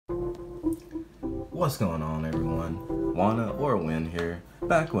What's going on, everyone? Wanna or Win here,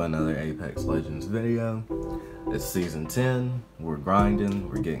 back with another Apex Legends video. It's season 10, we're grinding,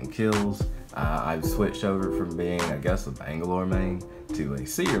 we're getting kills. I've switched over from being, I guess, a Bangalore main to a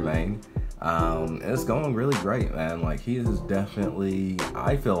Seer main. It's going really great, man. Like, he is definitely,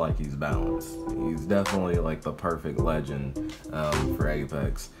 I feel like he's balanced. He's definitely like the perfect legend for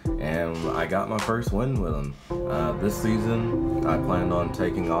Apex. And I got my first win with him. This season, I planned on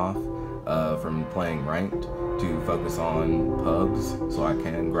taking off from playing ranked to focus on pubs so I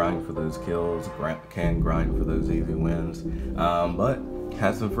can grind for those kills, can grind for those easy wins. But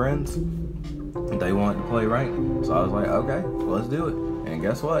had some friends, they wanted to play ranked, so I was like, okay, let's do it. And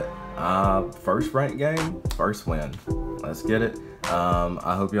guess what? First ranked game, first win. Let's get it.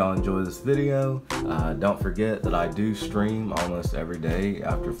 I hope y'all enjoy this video. Don't forget that I do stream almost every day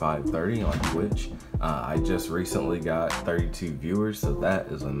after 5:30 on Twitch. I just recently got 32 viewers, so that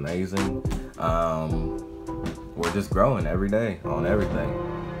is amazing. We're just growing every day on everything.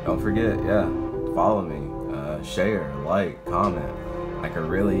 Don't forget, yeah, follow me, share, like, comment. I could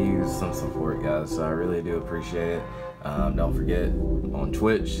really use some support, guys, so I really do appreciate it. Don't forget, on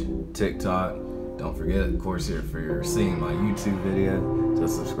Twitch, TikTok, don't forget, of course, if you're seeing my YouTube video, to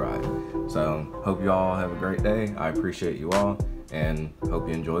subscribe. So, hope you all have a great day. I appreciate you all, and hope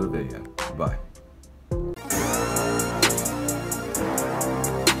you enjoy the video. Bye.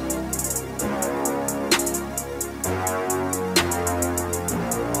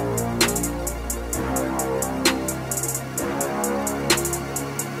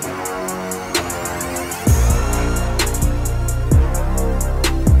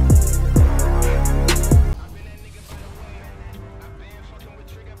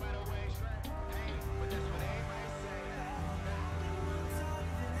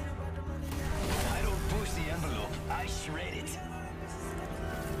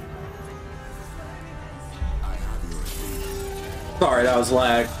 Sorry, that was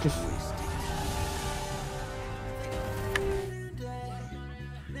lag.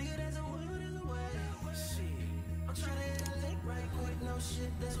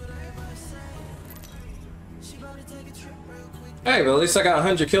 Hey, but at least I got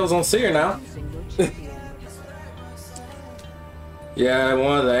 100 kills on Seer now. Yeah,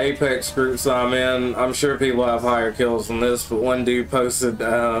 one of the Apex groups I'm in, I'm sure people have higher kills than this, but one dude posted,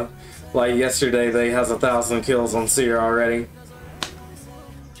 like yesterday, that he has 1,000 kills on Seer already.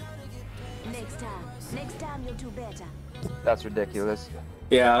 Next time you'll do better. That's ridiculous.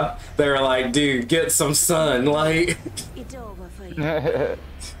 Yeah, they were like, dude, get some sun, like. It's over for you.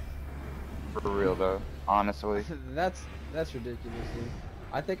 For real though, honestly. That's ridiculous, dude.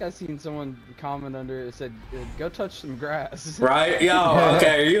 I think I seen someone comment under it said, "Go touch some grass." Right? Yo,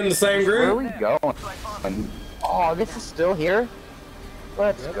 okay, are you in the same group? Where are we going? Oh, this is still here?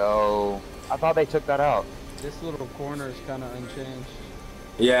 Let's go. I thought they took that out. This little corner is kind of unchanged.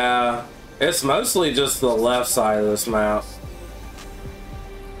 Yeah, it's mostly just the left side of this map.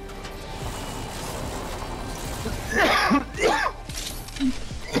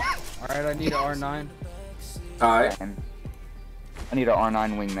 Alright, I need an R9. Alright. I need an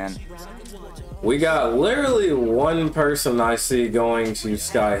R9 wingman. We got literally one person I see going to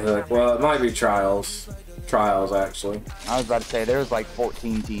Skyhook. Well, it might be Trials. Trials, actually. I was about to say, there was like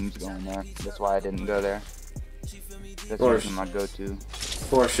 14 teams going there. That's why I didn't go there. That's my go-to.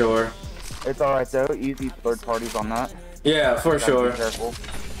 For sure. It's alright though, easy third parties on that. Yeah, for sure. Be careful.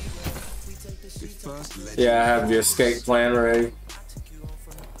 Yeah, I have the escape plan ready.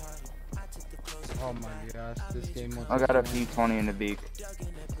 Oh my gosh, this game wants I got a P20 in the beak.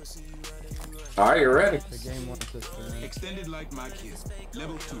 Alright, you're ready. The game wants us to extended like my kid.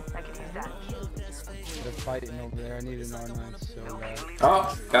 Level 2. They're fighting over there. I need an R9 so bad.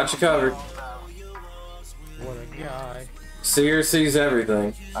 Oh, got you covered. What a guy. Seer sees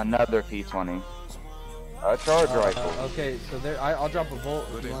everything. Another P20. A charge rifle. Okay, so there, I'll drop a bolt.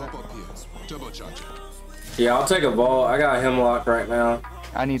 If you want it. Yeah, I'll take a ball. I got Hemlock right now.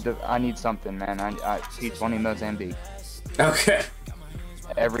 I need something, man. I P20 Mozambique. Okay.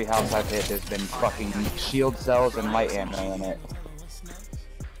 Every house I've hit has been fucking shield cells and light ammo in it.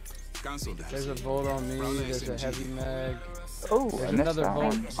 There's a bolt on me. There's a heavy mag. Oh, there's I missed another that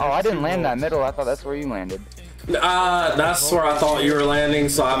bolt. one. Oh, I didn't land that middle. I thought that's where you landed. That's where I thought you were landing,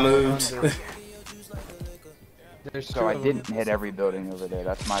 so I moved. So I didn't hit every building over there.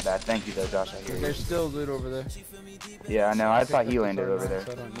 That's my bad. Thank you though, Josh. I hear you. There's still loot over there. Yeah, I know. I thought he landed over there.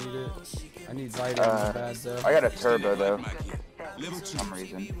 So I don't need it. I need light ammo bad though. I got a turbo though. For some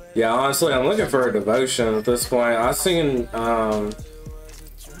reason. Yeah, honestly, I'm looking for a devotion at this point. I seen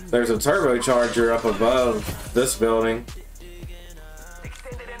there's a turbocharger up above this building.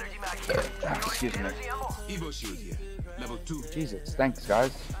 Excuse me. Evo shield here. Level 2. Jesus, thanks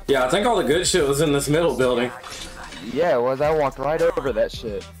guys. Yeah, I think all the good shit was in this middle building. Yeah, it was. I walked right over that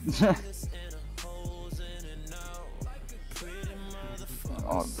shit.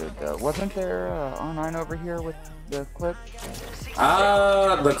 Oh, good. Wasn't there R9 over here with the clip?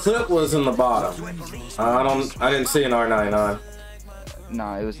 The clip was in the bottom. I didn't see an R99.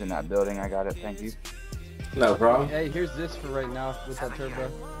 No, it was in that building. I got it. Thank you. No problem. Hey, here's this for right now with that turbo.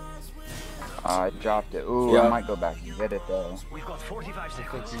 I dropped it. Ooh, Yeah. I might go back and get it though. I think you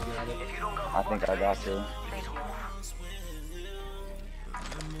got it. I think I got to.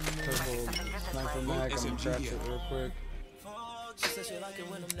 Turbo sniper mag. I'm gonna craft it real quick.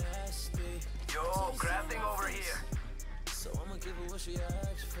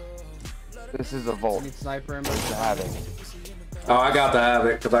 This is a Volt. Need sniper ammo. Where's the Havoc? Oh, I got the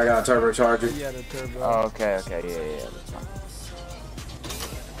Havoc because I got a turbocharger. Yeah, the turbo. Oh, okay, yeah, that's fine.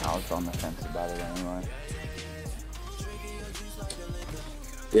 I was on the fence about it anyway.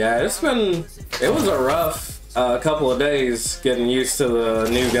 Yeah, it was a rough couple of days getting used to the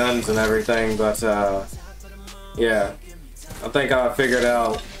new guns and everything, but yeah, I think I figured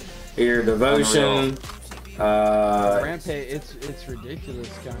out your devotion. Rampage, it's ridiculous,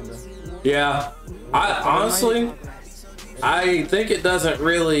 kinda. Yeah, I think it doesn't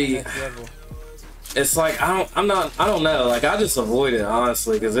really. Next level. It's like I don't know. Like I just avoid it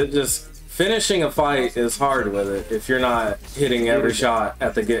honestly because it just finishing a fight is hard with it if you're not hitting every shot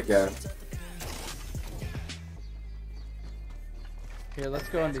at the get-go. Here, let's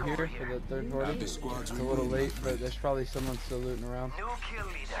go into here for the third party. It's a little late, but there's probably someone still looting around.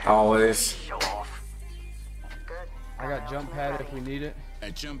 Always. I got jump pad if we need it.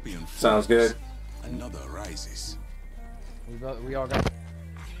 A champion. Sounds good. Another rises. We all got.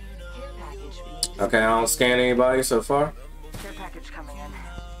 Okay, I don't scan anybody so far. Care package coming in.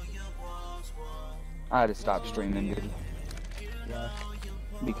 I had to stop streaming, dude, Yeah.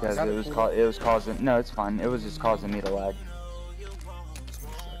 because it was causing. No, it's fine. It was just causing me to lag.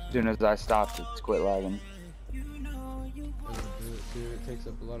 As soon as I stopped, it's quit lagging. It takes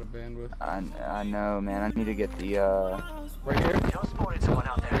up a lot of bandwidth. I know, man. I need to get the Right here.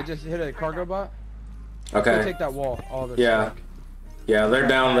 They just hit a cargo bot. Go Okay. take that wall. All their Yeah. stack. Yeah, they're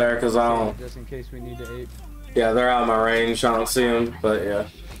down there because I don't. Just in case we need to ape. Yeah, they're out of my range. I don't see them, but yeah.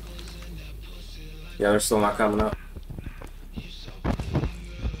 Yeah, they're still not coming up.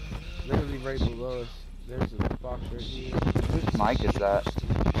 Literally right below us. There's a box right here. whose mic is that?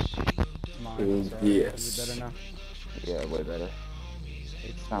 Mine. Sorry. Yes. Is it better now? Yeah, way better.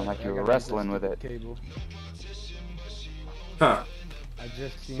 It's Sound like I you were got wrestling this with it. Cable. Huh. I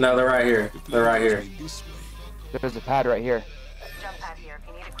just seen. No, they're right here. They're right here. This way. There's a pad right here. Jump pad here. If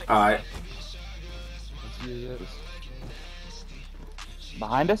you need a quick Alright. Let's use it.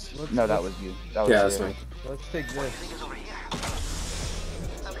 Behind us? No, that was you. That was Yeah, that's you. me. Let's take this.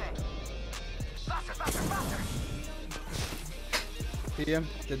 PM,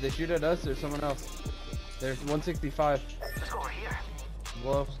 did they shoot at us or someone else? There's 165. Let's go over here.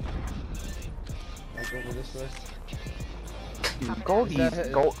 Whoa. I'll go over this way. Dude, Is that Goldies.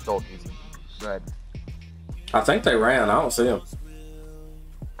 hit? Goldies. Good. I think they ran. I don't see them.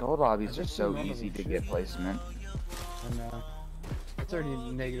 Gold lobbies are just so seen one of easy them to shoot. get placement. And it's already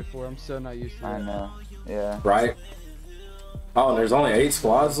 -4. I'm so not used to I that. know. Yeah. Right? Oh, and there's only 8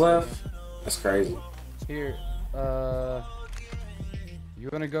 squads left? That's crazy. Here, you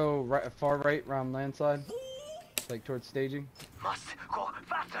wanna go right, far right around landslide? Like towards staging? Must go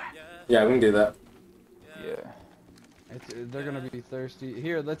faster. Yeah, we can do that. Yeah. They're gonna be thirsty.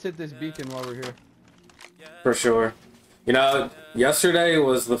 Here, let's hit this beacon while we're here. For sure. You know, yesterday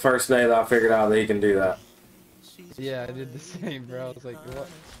was the first day that I figured out that he can do that. Yeah, I did the same, bro. I was like, what?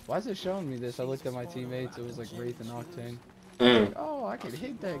 Why is it showing me this? I looked at my teammates. It was like Wraith and Octane. Mm. Oh, I can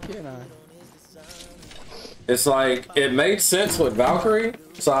hit that, can't I? It's like, it made sense with Valkyrie,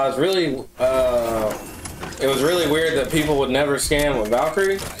 so I was really, it was really weird that people would never scam with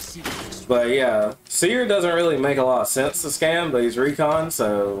Valkyrie. But yeah, Seer doesn't really make a lot of sense to scam, but he's recon,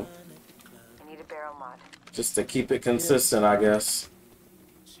 so I need a barrel mod. just to keep it consistent, I guess.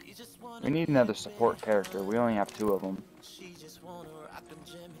 We need another support character. We only have 2 of them.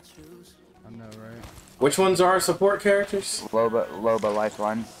 I know, right? Which ones are our support characters? Loba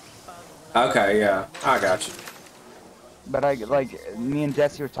Lifeline. Okay, yeah, I got you. But me and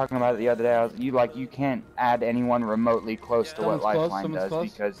Jesse were talking about it the other day. You can't add anyone remotely close to what Someone's close, Lifeline someone's does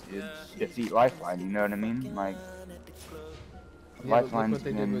close. because it defeat Lifeline. You know what I mean? Like, Yeah, look Lifeline's what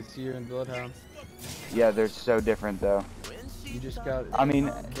they did been- with Seer and Bloodhound. yeah, they're so different though. You just got. I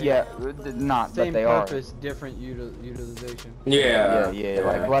mean, yeah, not Same that they are. purpose, different utilization. Yeah.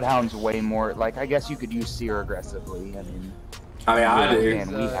 Like Bloodhound's way more. Like I guess you could use Seer aggressively. I mean, I do.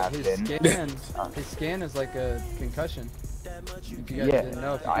 And we have been. His scan is like a concussion. If you guys Yeah, didn't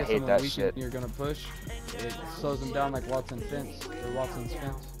know, if you I get hate someone that weak shit. and you're gonna push, it slows them down like Watson's fence or Watson's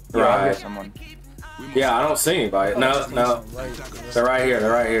fence. Yeah, I hear Right. someone. Yeah, I don't see anybody. No. Right. They're right here.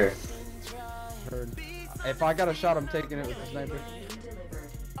 They're right here. Heard. If I got a shot, I'm taking it with the sniper.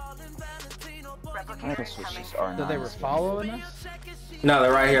 I guess it's just R9. So they were following us? No,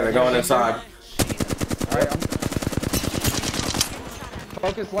 they're right here. They're going inside. Alright, I'm...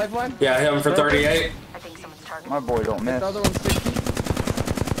 Focus lifeline? Yeah, hit him for 38. I think someone's targeting. My boy don't The miss. other one's 60.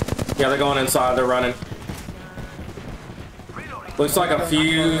 Yeah, they're going inside. They're running. Looks like a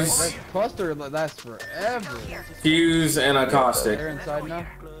fuse. That cluster lasts forever. Fuse and a caustic. They're inside now.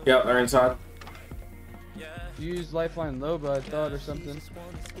 Yep, they're inside. Use lifeline low, but I thought or something.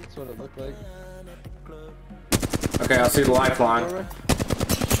 That's what it looked like. Okay, I see the lifeline. Hit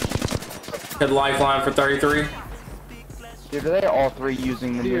the lifeline for 33. Dude, are they all three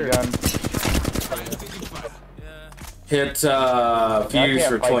using the new Seer. gun? Hit I fuse can't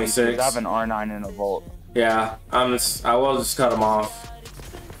for fight these dudes. 26. I have an R9 in a vault. Yeah, I will just cut him off.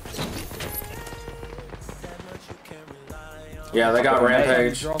 Yeah, they got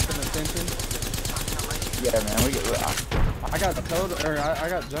rampage. Draw some attention. Yeah, man, we get. I got total, or I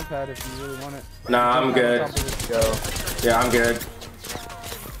got jump pad if you really want it. Nah, I'm Jump good. pad on top of Go. Yeah, I'm good. This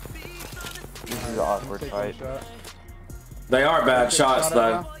is an this. awkward Take fight. one shot. They are bad Take a shots shot though.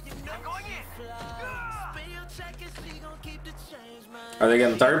 out now. Are they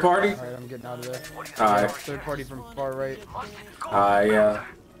getting third party? Alright, I'm getting out of there. Alright. Third party from far right Yeah.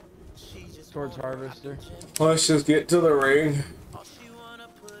 towards Harvester. Let's just get to the ring.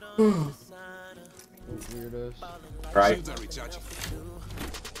 Weirdos. Right. Shields are recharging.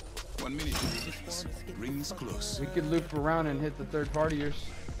 1 minute. Rings close. We could loop around and hit the third partiers.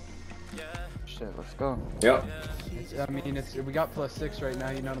 Shit, let's go. Yep. I mean, we got +6 right now.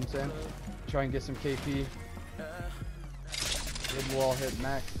 You know what I'm saying? Try and get some KP. Maybe we'll all hit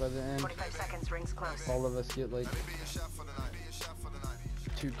max by the end. 45 seconds, rings close. All of us get like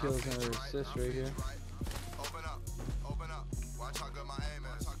 2 kills and an assist right here.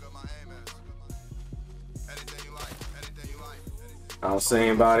 I don't see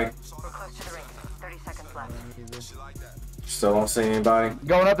anybody. We're close to the ring. 30 seconds left. Either. Still don't see anybody.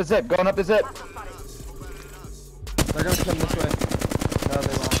 Going up the zip. Going up the zip. They're gonna come this way. No,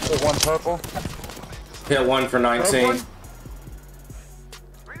 they won't. There's one purple. Hit one for 19.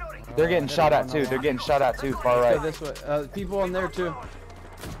 They're getting shot at too. They're getting shot at too. Far Go right. this way. People in there too.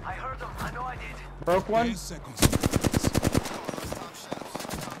 I heard them. I know I did. Broke 10 one. seconds.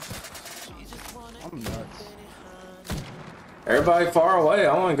 I'm nuts. Everybody far away.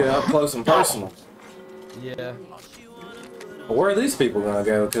 I want to get up close and personal. Yeah. But where are these people gonna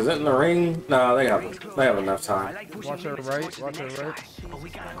go? Cause in the ring, no, they have enough time. Watch our right. Watch our right.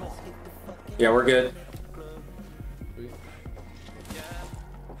 Yeah, we're good.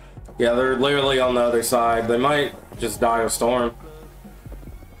 Yeah, they're literally on the other side. They might just die of storm.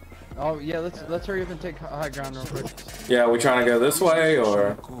 Oh yeah, let's hurry up and take high ground real quick. Yeah, we trying to go this way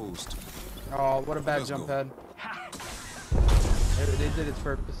or? Coast. Oh, what a bad jump pad. It did its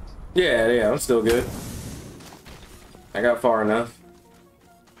purpose. Yeah, I'm still good. I got far enough.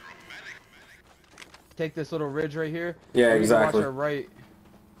 Take this little ridge right here. Yeah, We can exactly. Watch our right.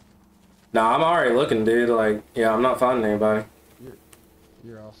 Nah, I'm already looking, dude. Like, yeah, I'm not finding anybody.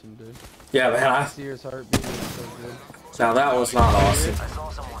 You're awesome, dude. Yeah, man. Seer's heartbeat is so good. Now that was not awesome. I saw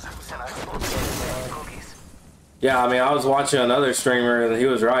someone, and I supposed to cookies. Yeah, I mean, I was watching another streamer and he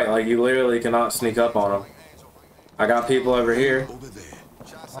was right. Like, you literally cannot sneak up on them. I got people over here. Over there.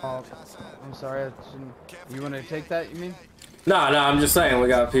 Oh, I'm sorry. I shouldn't. You want to take that? You mean? No, I'm just saying we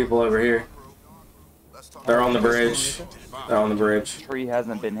got people over here. They're on the bridge. They're on the bridge. Tree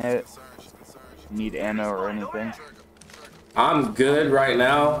hasn't been hit. Need ammo or anything. I'm good right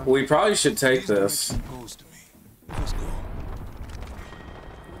now. We probably should take this. Goes to me. Let's go.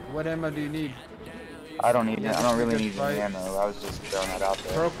 What ammo do you need? I don't need it. I don't really Good need fight. any ammo. I was just throwing that out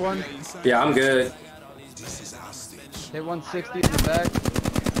there. Broke one. Yeah, I'm good. This is our stage. Hit 160 in the back.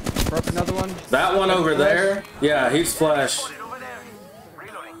 Broke another one. That one over there, yeah, he's flesh. Over there.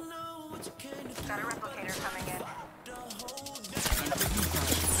 Reloading. Got a replicator coming in.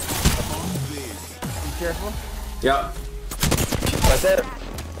 Be careful. Yep. That's it.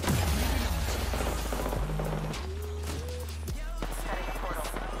 Setting a portal.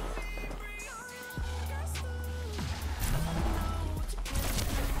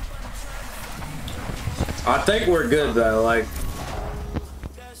 I think we're good though. Like,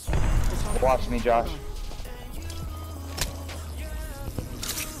 Watch me, Josh.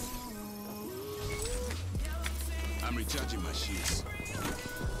 I'm recharging my shields.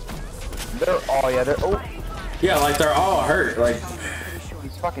 Oh, Yeah, like they're all hurt. Like,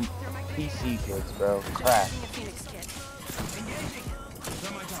 these fucking PC kids, bro. Crap.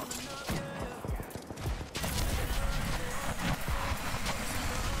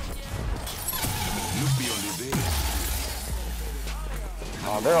 Look beyond the veil.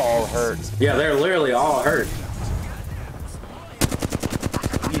 Oh, they're all hurt. yeah, they're literally all hurt.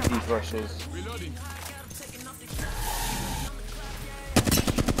 Easy pushes. Reloading.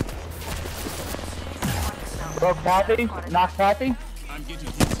 Broke Pathy. Knock Pathy. I'm getting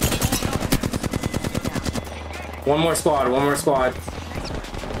hit. One more squad. One more squad.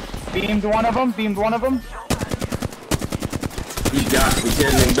 Beamed one of them. Beamed one of them. You got to be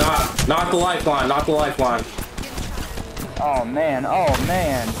kidding me. Knock the lifeline. Knock the lifeline. Oh man. Oh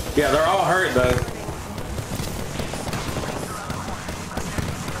man. Yeah, they're all hurt though.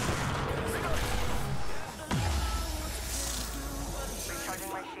 Recharging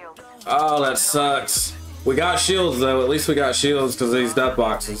my shield. Oh, that sucks. We got shields though. At least we got shields because of these death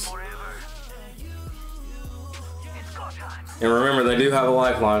boxes. And remember, they do have a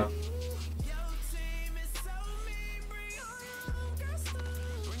lifeline.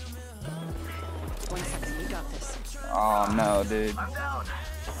 1 second, we got this. Oh no, dude.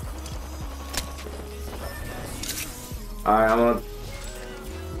 Alright, I'm gonna.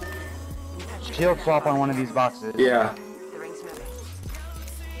 Shield swap on one of these boxes. Yeah. The ring's moving.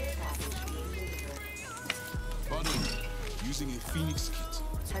 Pardon. Using a Phoenix kit.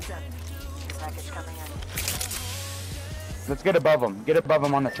 Heads up. Package coming in. Let's get above them. Get above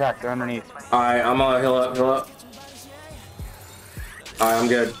them on the track. They're underneath. Alright, I'm gonna heal up, heal up. Alright, I'm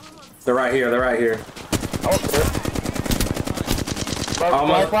good. They're right here, they're right here. Oh, there.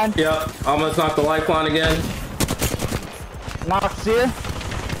 Almost, Lifeline. yep, almost knocked the lifeline again. Knock Seer.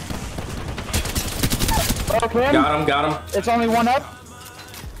 Broke him. Got him. It's only one up.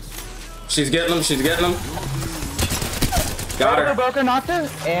 She's getting him, she's getting him. Got her. Broker knocked her.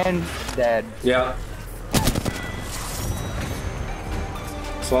 And dead. Yep.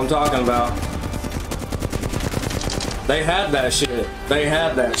 That's what I'm talking about. They had that shit. They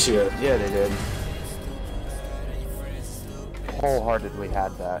had that shit. Yeah, they did. Wholeheartedly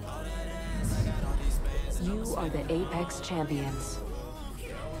had that. You are the Apex champions.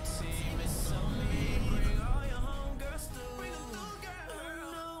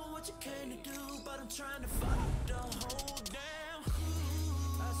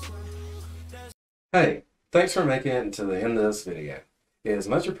 Hey, thanks for making it to the end of this video. It is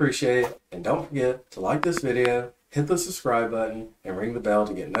much appreciated, and don't forget to like this video, hit the subscribe button, and ring the bell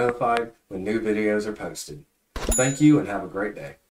to get notified when new videos are posted. Thank you and have a great day.